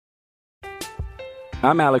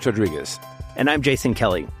I'm Alex Rodriguez. And I'm Jason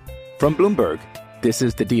Kelly. From Bloomberg, this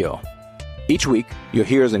is The Deal. Each week, you'll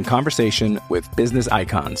hear us in conversation with business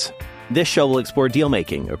icons. This show will explore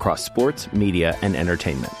deal-making across sports, media, and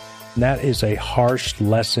entertainment. That is a harsh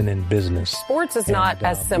lesson in business. Sports is not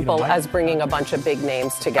as simple as bringing a bunch of big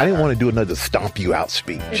names together. I didn't want to do another stomp you out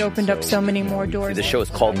speech. It opened up so many more doors. The show is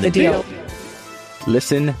called The Deal.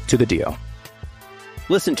 Listen to The Deal.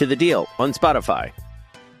 Listen to The Deal on Spotify.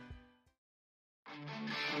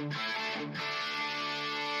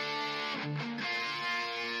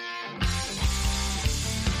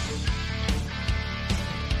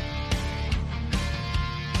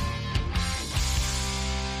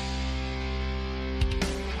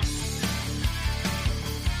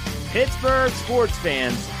 Pittsburgh sports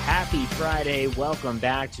fans, happy Friday. Welcome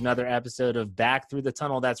back to another episode of Back Through the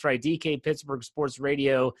Tunnel. That's right, DK Pittsburgh Sports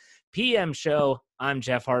Radio PM show. I'm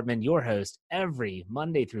Jeff Hartman, your host. Every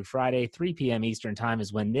Monday through Friday, 3 p.m. Eastern time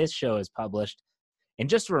is when this show is published. And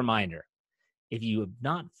just a reminder, if you have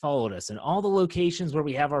not followed us in all the locations where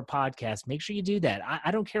we have our podcast, make sure you do that.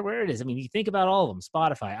 I don't care where it is. I mean, you think about all of them: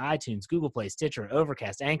 Spotify, iTunes, Google Play, Stitcher,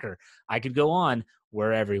 Overcast, Anchor. I could go on.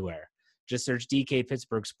 We're everywhere. Just search DK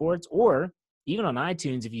Pittsburgh Sports, or even on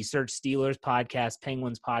iTunes, if you search Steelers Podcast,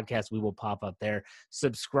 Penguins Podcast, we will pop up there.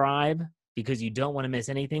 Subscribe, because you don't want to miss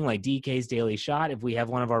anything like DK's Daily Shot. If we have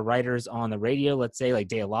one of our writers on the radio, let's say like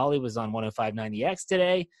Dale Lally was on 105.90X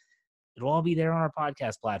today, it'll all be there on our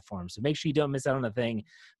podcast platform. So make sure you don't miss out on a thing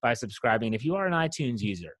by subscribing. If you are an iTunes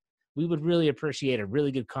user, we would really appreciate a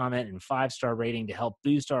really good comment and 5-star rating to help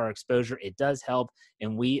boost our exposure. It does help,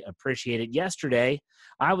 and we appreciate it. Yesterday,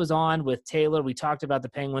 I was on with Taylor. We talked about the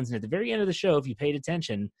Penguins, and at the very end of the show, if you paid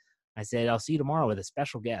attention, I said, I'll see you tomorrow with a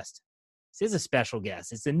special guest. This is a special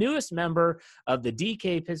guest. It's the newest member of the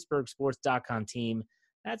DKPittsburghSports.com team.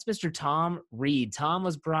 That's Mr. Tom Reed. Tom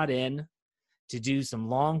was brought in to do some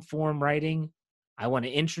long-form writing. I want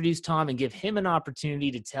to introduce Tom and give him an opportunity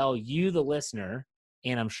to tell you, the listener,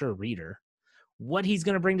 and I'm sure reader, what he's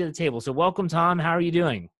going to bring to the table. So welcome, Tom. How are you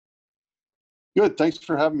doing? Good. Thanks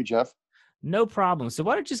for having me, Jeff. No problem. So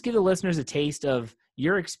why don't you just give the listeners a taste of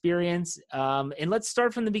your experience, and let's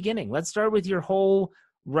start from the beginning. Let's start with your whole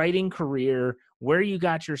writing career, where you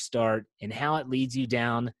got your start, and how it leads you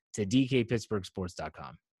down to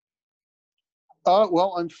DKPittsburghSports.com.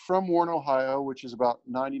 Well, I'm from Warren, Ohio, which is about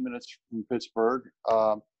 90 minutes from Pittsburgh.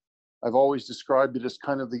 I've always described it as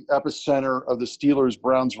kind of the epicenter of the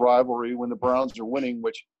Steelers-Browns rivalry when the Browns are winning,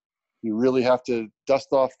 which you really have to dust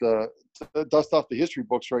off the history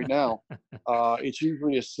books right now. It's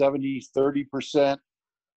usually a 70-30%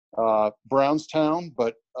 Browns town,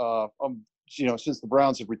 but since the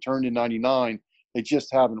Browns have returned in '99, they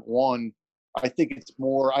just haven't won. I think it's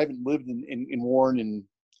more. I haven't lived in Warren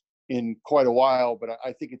in quite a while, but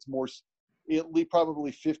I think it's more.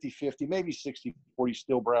 Probably 50-50, maybe 60-40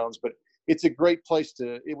 still Browns, but it was a great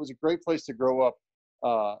place to grow up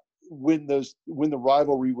when the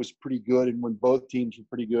rivalry was pretty good and when both teams were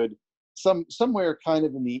pretty good. Somewhere kind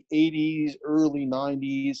of in the 80s, early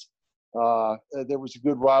 90s, there was a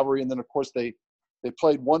good rivalry, and then of course they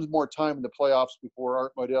played one more time in the playoffs before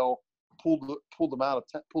Art Modell pulled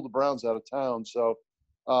the Browns out of town. So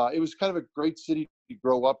it was kind of a great city to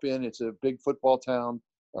grow up in. It's a big football town.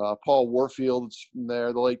 Paul Warfield's from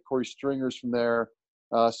there. The late Corey Stringer's from there.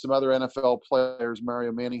 Some other NFL players.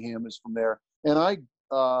 Mario Manningham is from there. And I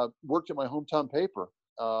worked at my hometown paper,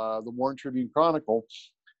 the Warren Tribune Chronicle,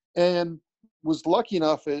 and was lucky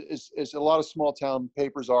enough, as a lot of small town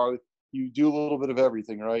papers are, you do a little bit of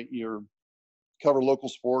everything, right? You cover local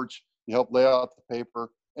sports, you help lay out the paper.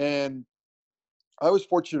 And I was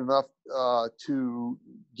fortunate enough to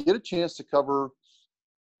get a chance to cover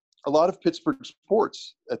a lot of Pittsburgh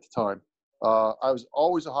sports at the time. I was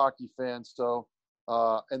always a hockey fan, so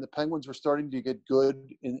and the Penguins were starting to get good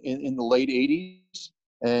in the late '80s,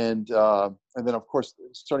 and then of course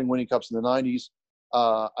starting winning cups in the '90s.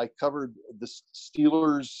 I covered the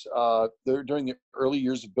Steelers during the early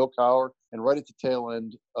years of Bill Cowher and right at the tail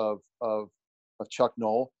end of Chuck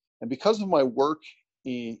Noll. And because of my work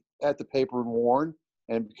at the paper in Warren,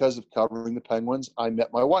 and because of covering the Penguins, I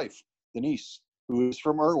met my wife, Denise, who is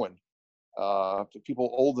from Irwin. People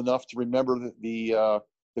old enough to remember the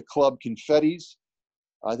club Confetti's.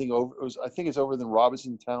 I think it's over in the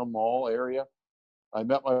Robinson Town Mall area. I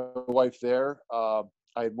met my wife there.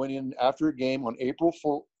 I went in after a game on April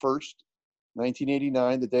 1st,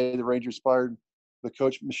 1989, the day the Rangers fired the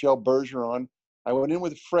coach Michel Bergeron. I went in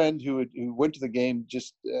with a friend who went to the game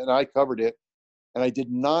and I covered it, and I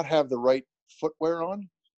did not have the right footwear on.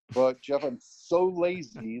 But Jeff, I'm so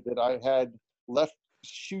lazy that I had left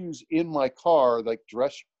shoes in my car, like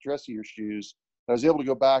dressier shoes, I was able to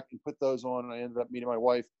go back and put those on, and I ended up meeting my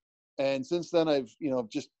wife. And since then, I've,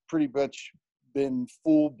 just pretty much been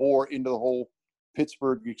full bore into the whole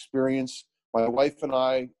Pittsburgh experience. My wife and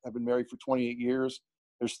I have been married for 28 years.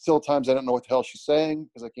 There's still times I don't know what the hell she's saying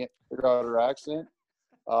because I can't figure out her accent.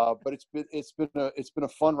 But it's been a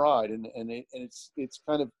fun ride, and it's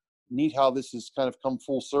kind of neat how this has kind of come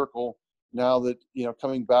full circle now that,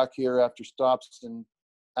 coming back here after stops in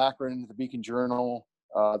Akron, the Beacon Journal,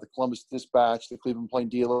 the Columbus Dispatch, the Cleveland Plain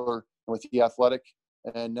Dealer, and with the Athletic,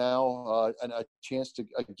 and now a chance to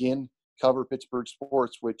again cover Pittsburgh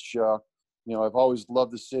sports, which I've always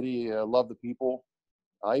loved the city, love the people,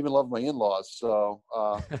 I even love my in-laws. So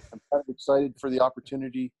I'm kind of excited for the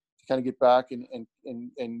opportunity to kind of get back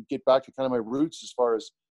and get back to kind of my roots as far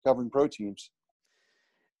as covering pro teams.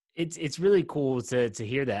 It's really cool to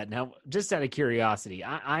hear that. Now, just out of curiosity,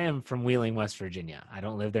 I am from Wheeling, West Virginia. I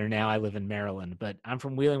don't live there now. I live in Maryland, but I'm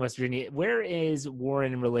from Wheeling, West Virginia. Where is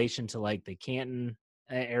Warren in relation to like the Canton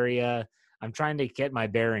area? I'm trying to get my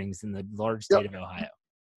bearings in the large state of Ohio.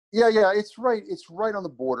 Yeah. It's right. It's right on the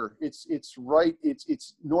border. It's right.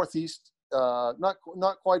 It's northeast, not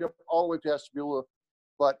quite up all the way to Ashtabula,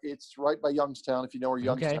 but it's right by Youngstown. If you know where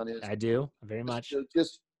Youngstown is. I do very much.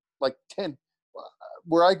 Just like 10.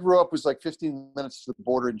 Where I grew up was like 15 minutes to the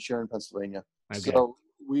border in Sharon, Pennsylvania. Okay. So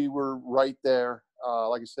we were right there.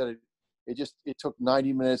 Like I said, it took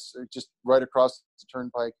 90 minutes just right across the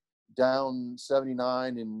turnpike, down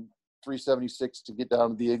 79 and 376 to get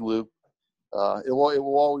down to the Igloo. It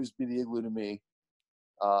will always be the Igloo to me.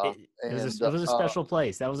 It was a special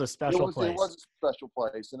place. That was a special place. It was a special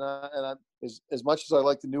place, and I as much as I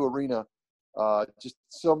like the new arena, just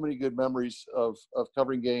so many good memories of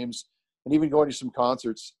covering games. And even going to some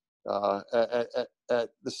concerts at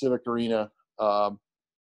the Civic Arena.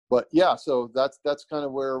 But yeah, so that's kind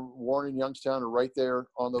of where Warren and Youngstown are right there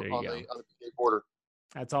on the PA border.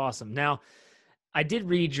 That's awesome. Now, I did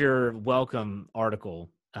read your welcome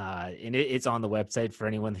article, and it's on the website for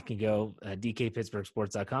anyone that can go,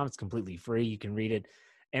 dkpittsburghsports.com. It's completely free. You can read it.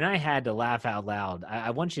 And I had to laugh out loud.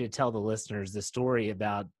 I want you to tell the listeners the story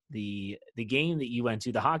about the game that you went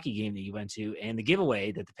to, the hockey game that you went to, and the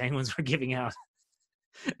giveaway that the Penguins were giving out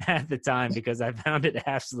at the time, because I found it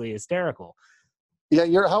absolutely hysterical. Yeah,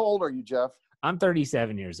 how old are you, Jeff? I'm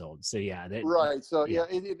 37 years old. So yeah. Right. So yeah,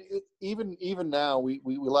 even now we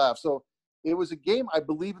laugh. So it was a game, I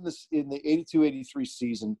believe, in the 82-83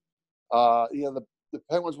 season. The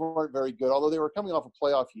Penguins weren't very good, although they were coming off a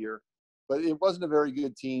playoff year. But it wasn't a very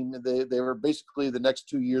good team. They were basically, the next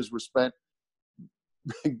 2 years were spent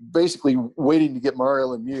basically waiting to get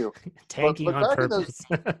Mario Lemieux. Tanking on purpose.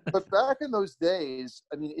 But back in those days,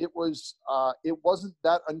 I mean, it wasn't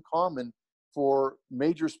that uncommon for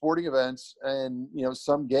major sporting events and,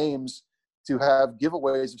 some games to have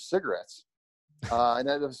giveaways of cigarettes. And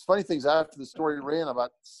there was funny things after the story ran,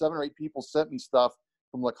 about 7 or 8 people sent me stuff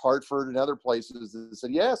from like Hartford and other places that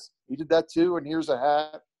said, yes, we did that too. And here's a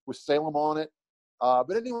hat with Salem on it.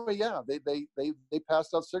 But anyway, yeah, they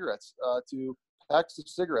passed out cigarettes, to packs of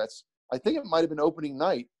cigarettes. I think it might have been opening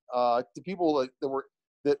night, to people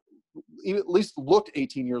that at least looked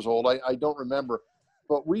 18 years old. I don't remember,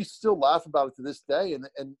 but we still laugh about it to this day.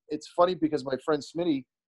 And it's funny because my friend Smitty,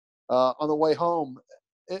 on the way home,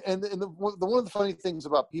 and one of the funny things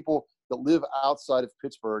about people that live outside of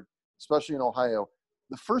Pittsburgh, especially in Ohio,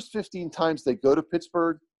 the first 15 times they go to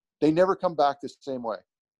Pittsburgh, they never come back the same way.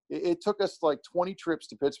 It took us like 20 trips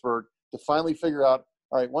to Pittsburgh to finally figure out,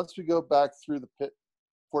 all right, once we go back through the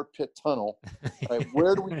Fort Pitt Tunnel, right,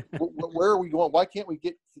 where are we going? Why can't we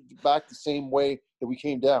get back the same way that we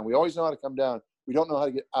came down? We always know how to come down. We don't know how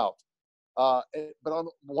to get out. But on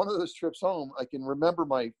one of those trips home, I can remember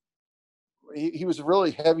he was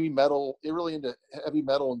really really into heavy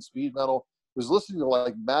metal and speed metal, was listening to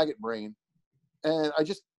like Maggot Brain. And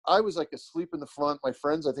I was like asleep in the front. My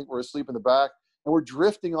friends, I think, were asleep in the back. And we're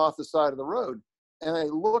drifting off the side of the road. And I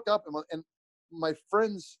look up, and my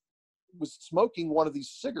friends was smoking one of these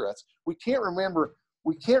cigarettes. We can't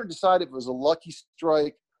decide if it was a Lucky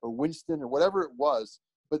Strike or Winston or whatever it was.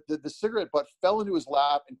 But the cigarette butt fell into his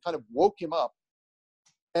lap and kind of woke him up.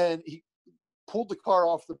 And he pulled the car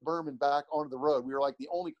off the berm and back onto the road. We were like the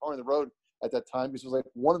only car on the road at that time, because it was like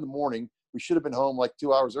 1 a.m. We should have been home like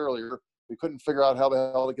 2 hours earlier. We couldn't figure out how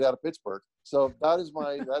the hell to get out of Pittsburgh. So that is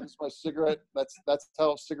my cigarette. That's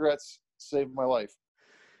how cigarettes saved my life.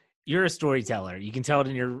 You're a storyteller. You can tell it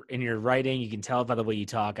in your writing. You can tell it by the way you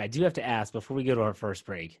talk. I do have to ask before we go to our first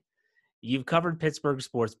break. You've covered Pittsburgh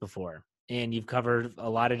sports before, and you've covered a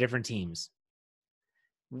lot of different teams.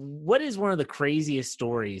 What is one of the craziest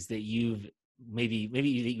stories that you've maybe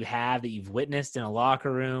that you have, that you've witnessed in a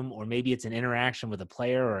locker room, or maybe it's an interaction with a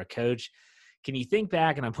player or a coach. Can you think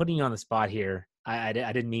back, and I'm putting you on the spot here. I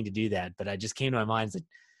didn't mean to do that, but I just came to my mind. It's like,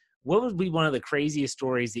 what would be one of the craziest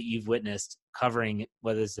stories that you've witnessed covering,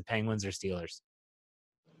 whether it's the Penguins or Steelers?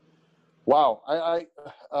 Wow.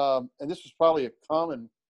 And this was probably a common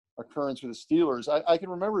occurrence with the Steelers. I can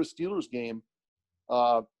remember a Steelers game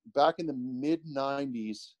back in the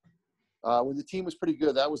mid-90s when the team was pretty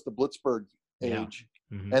good. That was the Blitzburg age.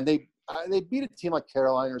 Yeah. Mm-hmm. And they beat a team like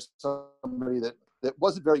Carolina or somebody that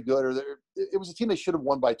wasn't very good, or it was a team they should have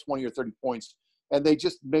won by 20 or 30 points. And they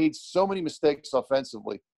just made so many mistakes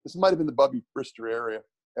offensively. This might have been the Bubby Brister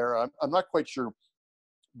era. I'm not quite sure.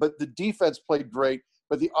 But the defense played great,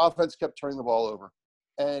 but the offense kept turning the ball over.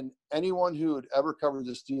 And anyone who had ever covered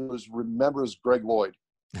the Steelers remembers Greg Lloyd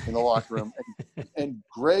in the locker room. And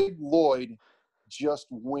Greg Lloyd just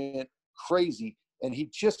went crazy, and he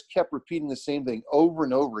just kept repeating the same thing over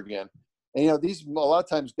and over again. And, a lot of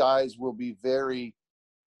times guys will be very,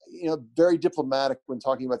 very diplomatic when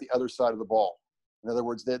talking about the other side of the ball. In other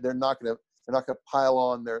words, they're not going to pile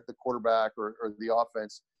on the quarterback or the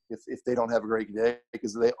offense if they don't have a great day,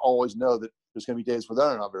 because they always know that there's going to be days where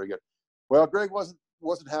they're not very good. Well, Greg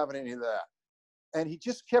wasn't having any of that. And he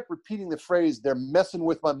just kept repeating the phrase, "They're messing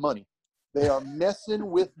with my money. They are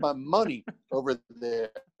messing with my money over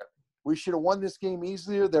there. We should have won this game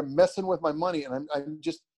easier. They're messing with my money." And I'm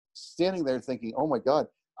just standing there thinking, oh my God,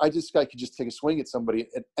 I could just take a swing at somebody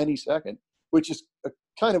at any second, which is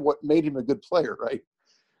kind of what made him a good player, right?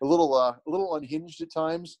 A little unhinged at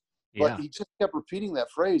times, but he just kept repeating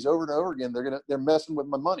that phrase over and over again. They're messing with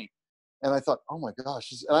my money. And I thought, oh my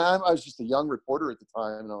gosh. And I was just a young reporter at the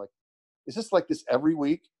time, and I'm like, is this like this every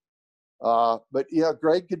week? But yeah,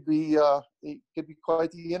 Greg could be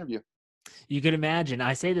quite the interview. You could imagine.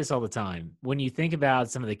 I say this all the time. When you think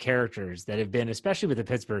about some of the characters that have been, especially with the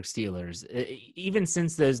Pittsburgh Steelers, even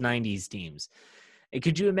since those 90s teams,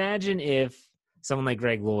 could you imagine if someone like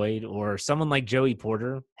Greg Lloyd or someone like Joey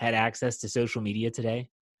Porter had access to social media today?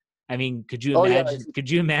 I mean, could you imagine? Yeah. Could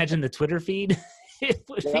you imagine the Twitter feed? It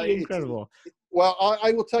would be incredible. Well,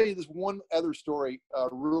 I will tell you this one other story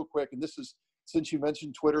real quick, and this is since you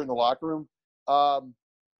mentioned Twitter in the locker room.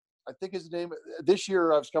 I think his name this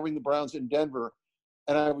year I was covering the Browns in Denver,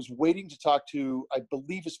 and I was waiting to talk to, I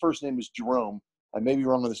believe his first name was Jerome. I may be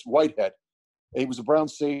wrong on this. Whitehead. He was a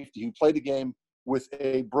Browns safety who played the game with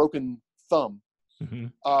a broken thumb. Mm-hmm.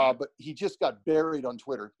 But he just got buried on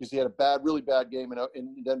Twitter because he had a really bad game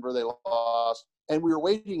in Denver. They lost. And we were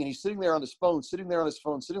waiting, and he's sitting there on his phone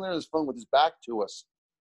with his back to us.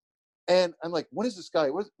 And I'm like, what is this guy?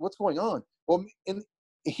 What's going on? Well, and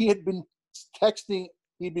he had been texting.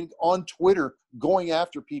 He'd been on Twitter going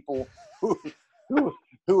after people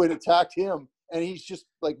who had attacked him. And he's just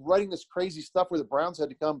like writing this crazy stuff where the Browns had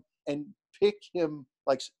to come and pick him.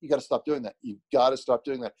 Like, you got to stop doing that. You got to stop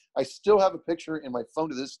doing that. I still have a picture in my phone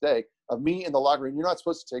to this day of me in the locker room. You're not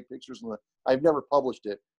supposed to take pictures. I've never published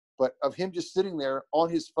it, but of him just sitting there on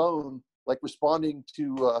his phone, like responding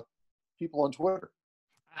to people on Twitter.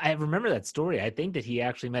 I remember that story. I think that he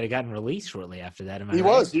actually might have gotten released shortly after that. He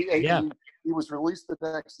was. He was released the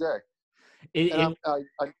next day. I'm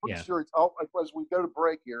pretty sure it's. As we go to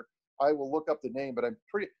break here, I will look up the name, but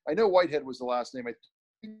I know Whitehead was the last name. I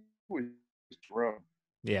think it was Jerome.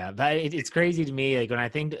 Yeah, but it's crazy to me. Like, when I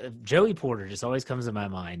think Joey Porter just always comes to my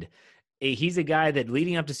mind. He's a guy that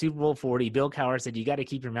leading up to Super Bowl 40, Bill Cowher said, you got to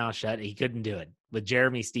keep your mouth shut. He couldn't do it with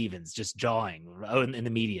Jeremy Stevens just jawing in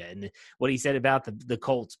the media. And what he said about the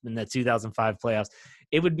Colts in the 2005 playoffs,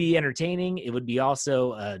 it would be entertaining. It would be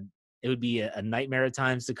also a nightmare at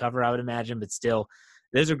times to cover, I would imagine. But still,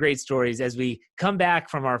 those are great stories. As we come back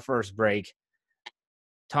from our first break,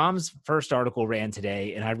 Tom's first article ran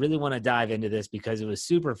today, and I really want to dive into this because it was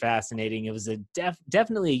super fascinating. It was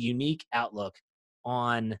definitely a unique outlook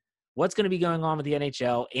on what's going to be going on with the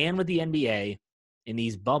NHL and with the NBA in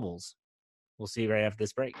these bubbles. We'll see right after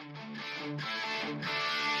this break.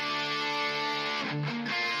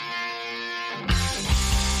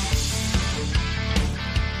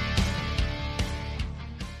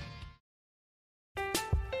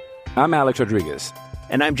 I'm Alex Rodriguez.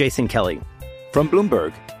 And I'm Jason Kelly. From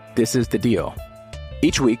Bloomberg, this is The Deal.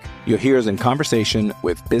 Each week, you'll hear us in conversation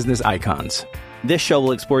with business icons. This show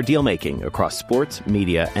will explore deal-making across sports,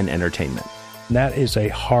 media, and entertainment. That is a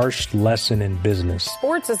harsh lesson in business.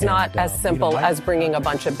 Sports is not as simple as bringing a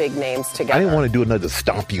bunch of big names together. I didn't want to do another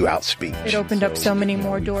stomp you out speech. It opened up so many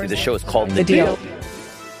more doors. The show is called The Deal.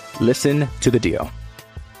 Listen to The Deal.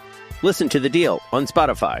 Listen to The Deal on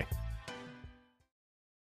Spotify.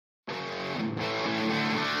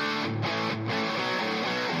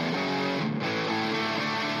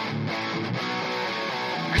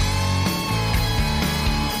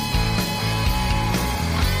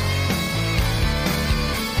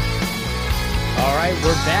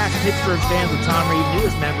 We're back. Pittsburgh fans with Tom Reed,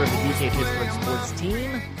 newest member of the DK Pittsburgh sports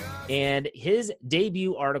team. And his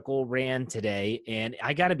debut article ran today. And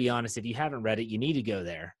I got to be honest, if you haven't read it, you need to go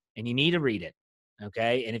there and you need to read it.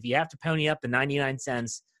 Okay. And if you have to pony up the 99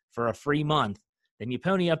 cents for a free month, then you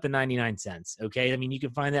pony up the 99 cents. Okay. I mean, you can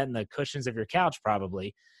find that in the cushions of your couch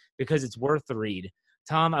probably, because it's worth the read.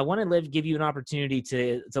 Tom, I want to give you an opportunity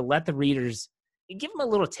to let the readers give them a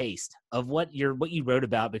little taste of what you wrote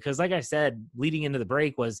about, because like I said, leading into the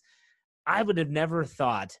break I would have never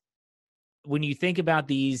thought, when you think about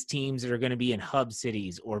these teams that are going to be in hub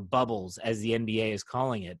cities or bubbles, as the NBA is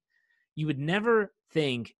calling it, you would never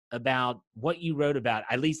think about what you wrote about.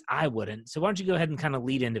 At least I wouldn't. So why don't you go ahead and kind of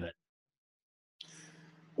lead into it?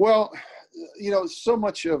 Well, so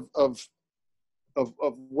much of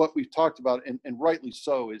what we've talked about, and rightly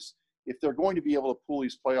so, is if they're going to be able to pull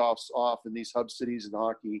these playoffs off in these hub cities in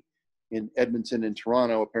hockey, in Edmonton and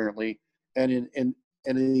Toronto, apparently, and in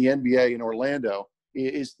the NBA in Orlando,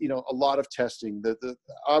 is a lot of testing. The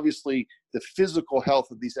obviously the physical health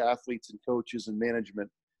of these athletes and coaches and management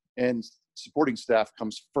and supporting staff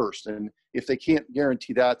comes first. And if they can't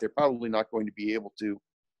guarantee that, they're probably not going to be able to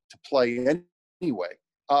play anyway.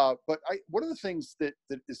 But one of the things that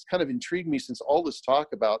has kind of intrigued me since all this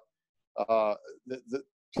talk about the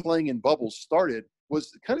playing in bubbles started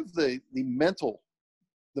was kind of the mental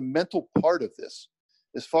part of this,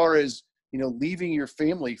 as far as leaving your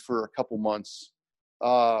family for a couple months,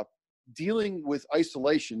 dealing with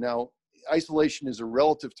isolation. Now, isolation is a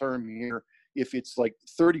relative term here. If it's like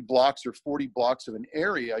 30 blocks or 40 blocks of an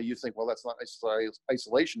area, you think, well, that's not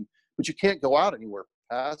isolation, but you can't go out anywhere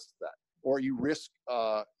past that, or you risk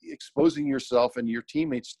exposing yourself and your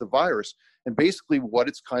teammates to the virus. And basically what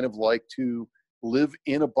it's kind of like to live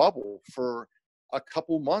in a bubble for a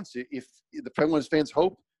couple months. If the Penguins fans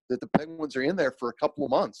hope that the Penguins are in there for a couple of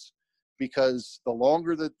months, because the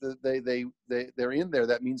longer that they're in there,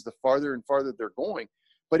 that means the farther and farther they're going.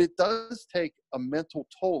 But it does take a mental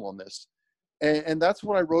toll on this. And that's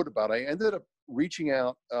what I wrote about. I ended up reaching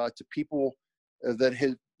out to people that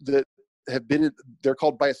have been, they're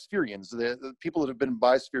called biospherians, the people that have been in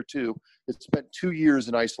Biosphere 2, that spent 2 years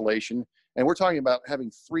in isolation. And we're talking about having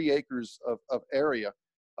 3 acres of area.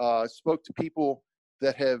 Spoke to people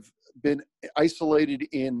that have been isolated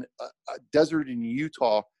in a desert in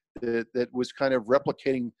Utah that was kind of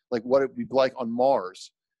replicating like what it would be like on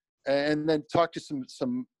Mars. And then talked to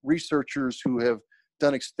some researchers who have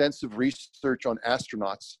done extensive research on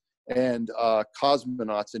astronauts and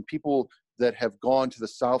cosmonauts and people that have gone to the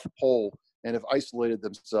South Pole and have isolated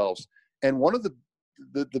themselves. And one of the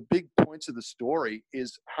big points of the story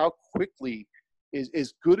is how quickly,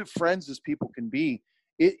 as good of friends as people can be,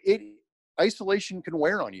 isolation can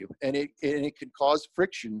wear on you, and it can cause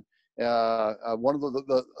friction. One of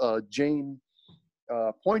the Jane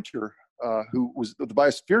Pointer, who was the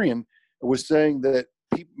biospherian, was saying that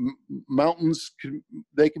mountains can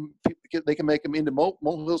make them into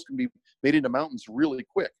molehills, can be made into mountains really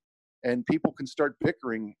quick, and people can start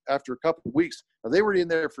bickering after a couple of weeks. Now, they were in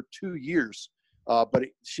there for 2 years, but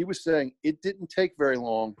she was saying it didn't take very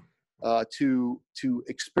long to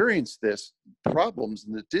experience this problems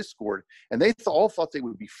in the discord, and they all thought they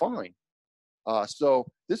would be fine. So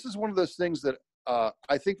this is one of those things that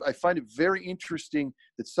I find it very interesting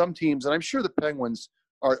that some teams, and I'm sure the Penguins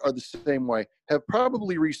are the same way, have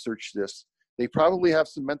probably researched this. They probably have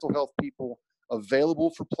some mental health people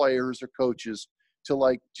available for players or coaches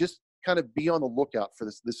to just kind of be on the lookout for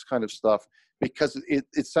this kind of stuff, because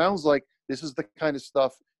it sounds like this is the kind of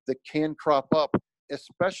stuff that can crop up,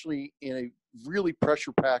 especially in a really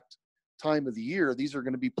pressure-packed time of the year. These are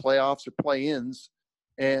going to be playoffs or play-ins,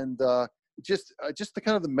 and just the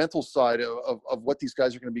kind of the mental side of what these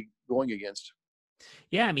guys are going to be going against.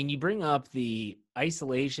 Yeah, I mean, you bring up the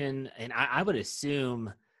isolation, and I would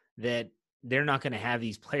assume that they're not going to have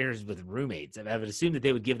these players with roommates. I would assume that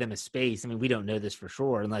they would give them a space. I mean, we don't know this for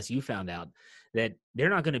sure unless you found out that they're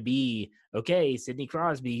not going to be, okay, Sidney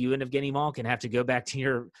Crosby, you and Evgeny Malkin have to go back to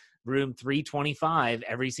your room 325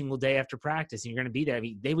 every single day after practice, and you're going to be there. I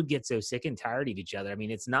mean, they would get so sick and tired of each other. I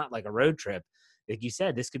mean, it's not like a road trip. Like you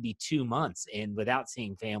said, this could be 2 months, and without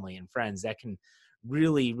seeing family and friends, that can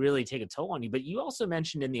really, really take a toll on you. But you also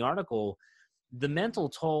mentioned in the article the mental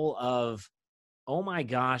toll of, oh my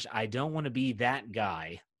gosh, I don't want to be that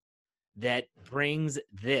guy that brings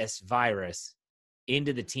this virus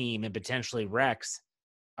into the team and potentially wrecks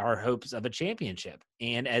our hopes of a championship.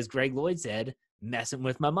 And as Greg Lloyd said, messing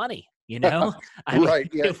with my money, I mean, right,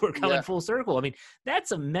 yeah, if we're coming full circle. I mean,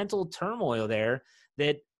 that's a mental turmoil there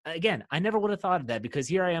that, again, I never would have thought of that, because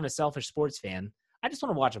here I am, a selfish sports fan. I just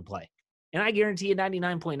want to watch them play. And I guarantee you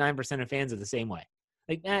 99.9% of fans are the same way.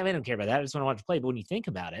 Like, I don't care about that. I just want to watch play. But when you think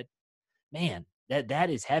about it, man, that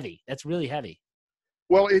is heavy. That's really heavy.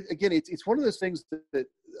 Well, it's one of those things that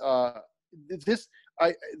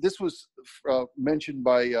this was mentioned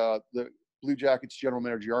by the Blue Jackets general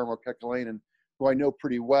manager Jarmo Kekalainen, who I know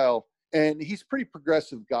pretty well, and he's a pretty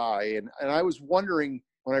progressive guy. And I was wondering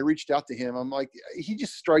when I reached out to him, I'm like, he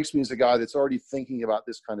just strikes me as a guy that's already thinking about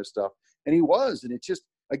this kind of stuff, and he was. And it's just,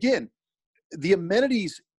 again, the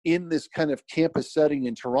amenities in this kind of campus setting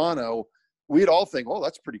in Toronto, we'd all think, oh,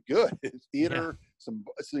 that's pretty good. Theater, some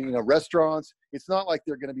restaurants. It's not like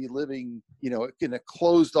they're going to be living, in a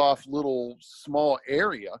closed off little small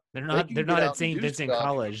area. They're not at St. Vincent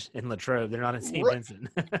College in Latrobe. They're not at St. Vincent.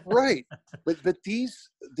 Right. But these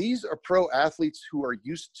are pro athletes who are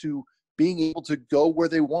used to being able to go where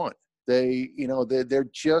they want. They're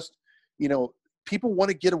just, people want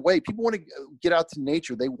to get away. People want to get out to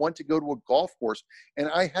nature. They want to go to a golf course. And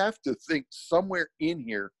I have to think somewhere in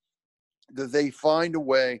here that they find a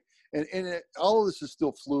way, and all of this is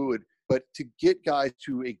still fluid, but to get guys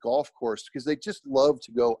to a golf course, because they just love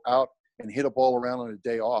to go out and hit a ball around on a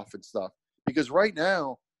day off and stuff. Because right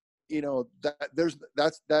now,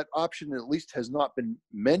 that option at least has not been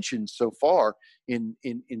mentioned so far in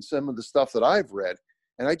some of the stuff that I've read.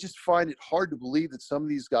 And I just find it hard to believe that some of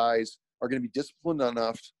these guys are going to be disciplined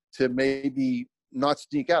enough to maybe not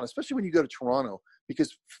sneak out, especially when you go to Toronto,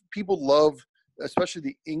 because people love, especially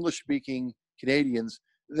the English-speaking Canadians,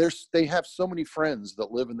 they have so many friends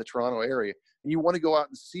that live in the Toronto area, and you want to go out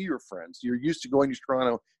and see your friends. You're used to going to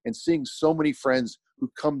Toronto and seeing so many friends who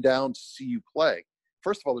come down to see you play.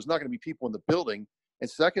 First of all, there's not going to be people in the building, and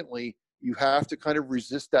secondly, you have to kind of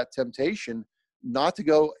resist that temptation not to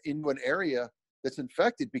go into an area that's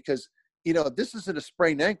infected, because this isn't a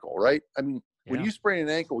sprained ankle, right? I mean, when you sprain an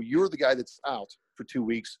ankle, you're the guy that's out for 2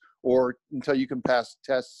 weeks or until you can pass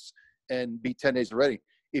tests and be 10 days already.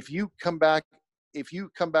 If you come back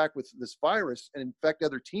with this virus and infect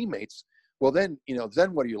other teammates, well, then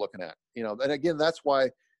what are you looking at? And again, that's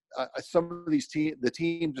why some of these the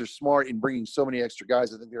teams are smart in bringing so many extra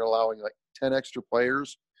guys. I think they're allowing like 10 extra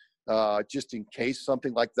players just in case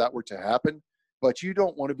something like that were to happen. But you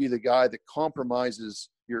don't want to be the guy that compromises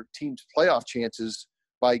your team's playoff chances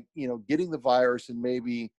by, getting the virus and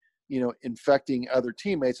maybe, infecting other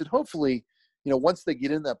teammates. And hopefully, once they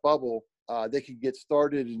get in that bubble, they can get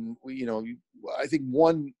started. And, I think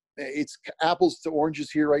it's apples to oranges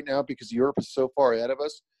here right now because Europe is so far ahead of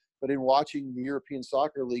us. But in watching the European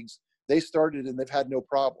soccer leagues, they started and they've had no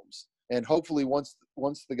problems. And hopefully once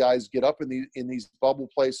the guys get up in these bubble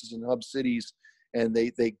places and hub cities and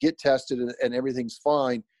they get tested and everything's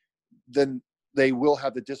fine, then they will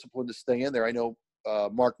have the discipline to stay in there. I know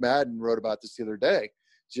Mark Madden wrote about this the other day.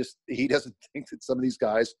 Just he doesn't think that some of these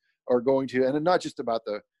guys are going to, and not just about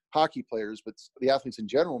the hockey players, but the athletes in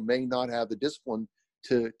general may not have the discipline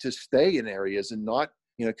to stay in areas and not,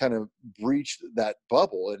 kind of breach that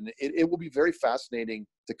bubble. And it will be very fascinating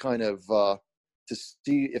to kind of to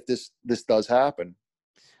see if this does happen.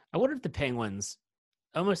 I wonder if the Penguins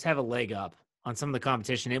almost have a leg up on some of the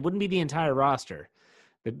competition. It wouldn't be the entire roster.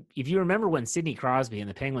 But if you remember when Sidney Crosby and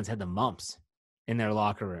the Penguins had the mumps in their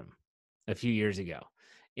locker room a few years ago,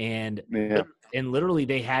 and literally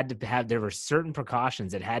they had to have, there were certain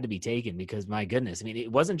precautions that had to be taken because, my goodness, I mean,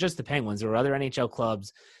 it wasn't just the Penguins. There were other NHL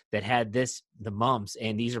clubs that had the mumps,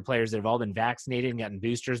 and these are players that have all been vaccinated and gotten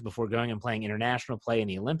boosters before going and playing international play in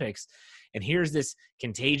the Olympics. And here's this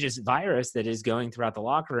contagious virus that is going throughout the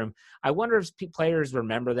locker room. I wonder if players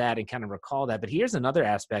remember that and kind of recall that. But here's another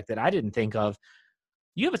aspect that I didn't think of.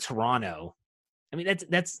 You have a Toronto. I mean,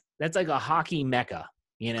 that's like a hockey mecca,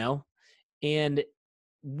 And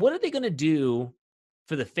what are they going to do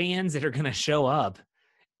for the fans that are going to show up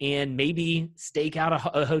and maybe stake out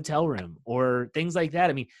a hotel room or things like that?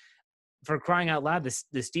 I mean, for crying out loud,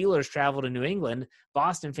 the Steelers travel to New England.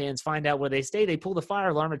 Boston fans find out where they stay. They pull the fire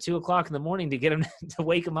alarm at 2:00 in the morning to get them to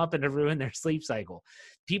wake them up and to ruin their sleep cycle.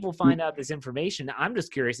 People find out this information. I'm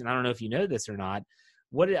just curious, and I don't know if you know this or not.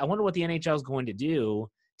 I wonder what the NHL is going to do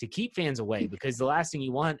to keep fans away, because the last thing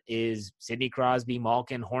you want is Sidney Crosby,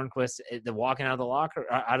 Malkin, Hornquist, walking out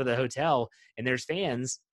of the hotel, and there's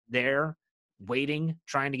fans there waiting,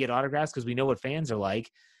 trying to get autographs, because we know what fans are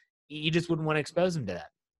like. You just wouldn't want to expose them to that.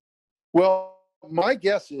 Well, my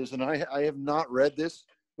guess is, and I have not read this,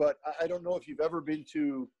 but I don't know if you've ever been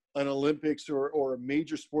to an Olympics or a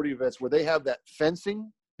major sporting events where they have that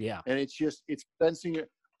fencing. Yeah. And it's fencing. It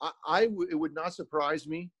would not surprise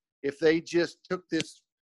me if they just took this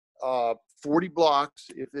 40 blocks,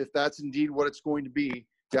 if that's indeed what it's going to be,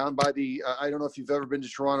 down by the I don't know if you've ever been to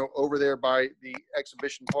Toronto, over there by the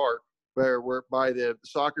exhibition park. where we're by the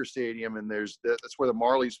soccer stadium, and that's where the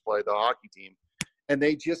Marlies play, the hockey team. And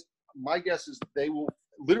my guess is they will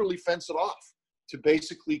literally fence it off to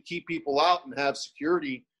basically keep people out and have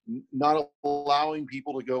security, not allowing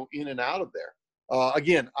people to go in and out of there.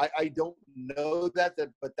 Again, I don't know that,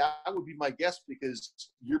 but that would be my guess, because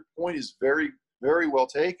your point is very, very well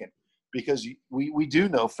taken. Because we do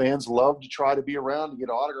know fans love to try to be around, to get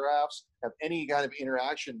autographs, have any kind of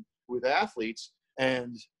interaction with athletes,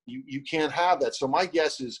 and you can't have that. So my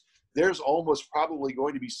guess is there's almost probably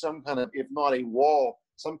going to be some kind of, if not a wall,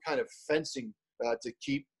 some kind of fencing to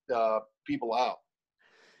keep people out.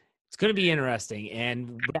 It's going to be interesting.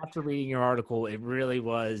 And after reading your article, it really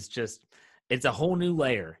was just – it's a whole new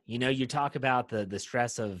layer. You know, you talk about the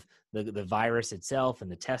stress of the virus itself and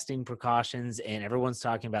the testing precautions, and everyone's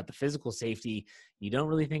talking about the physical safety. You don't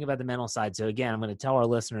really think about the mental side. So again, I'm going to tell our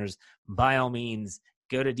listeners, by all means,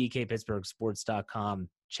 go to dkpittsburghsports.com,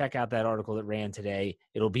 check out that article that ran today.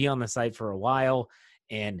 It'll be on the site for a while.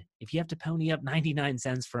 And if you have to pony up 99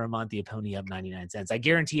 cents for a month, you pony up 99 cents. I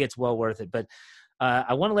guarantee it's well worth it. But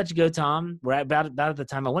I want to let you go, Tom. We're about at the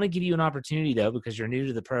time. I want to give you an opportunity, though, because you're new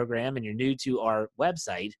to the program and you're new to our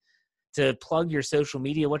website, to plug your social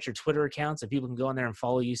media. What's your Twitter account so people can go on there and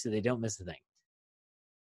follow you so they don't miss a thing?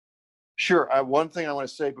 Sure. One thing I want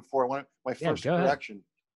to say before my first correction,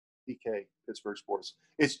 DK Pittsburgh Sports.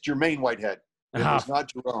 It's Jermaine Whitehead. It was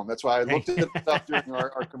not Jerome. That's why I looked it up during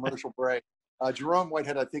our commercial break. Jerome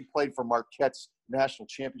Whitehead, I think, played for Marquette's national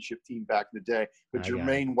championship team back in the day, but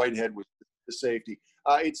Jermaine Whitehead was the safety.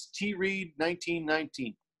 It's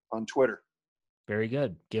TReed1919 on Twitter. Very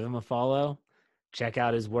good. Give him a follow. Check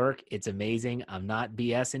out his work. It's amazing. I'm not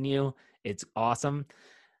BSing you. It's awesome.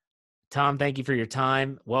 Tom, thank you for your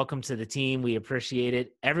time. Welcome to the team. We appreciate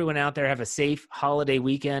it. Everyone out there, have a safe holiday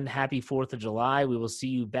weekend. Happy 4th of July. We will see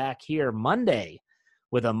you back here Monday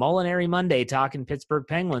with a Molinary Monday talking Pittsburgh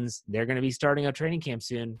Penguins. They're going to be starting a training camp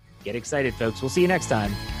soon. Get excited, folks. We'll see you next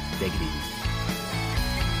time. Take it easy.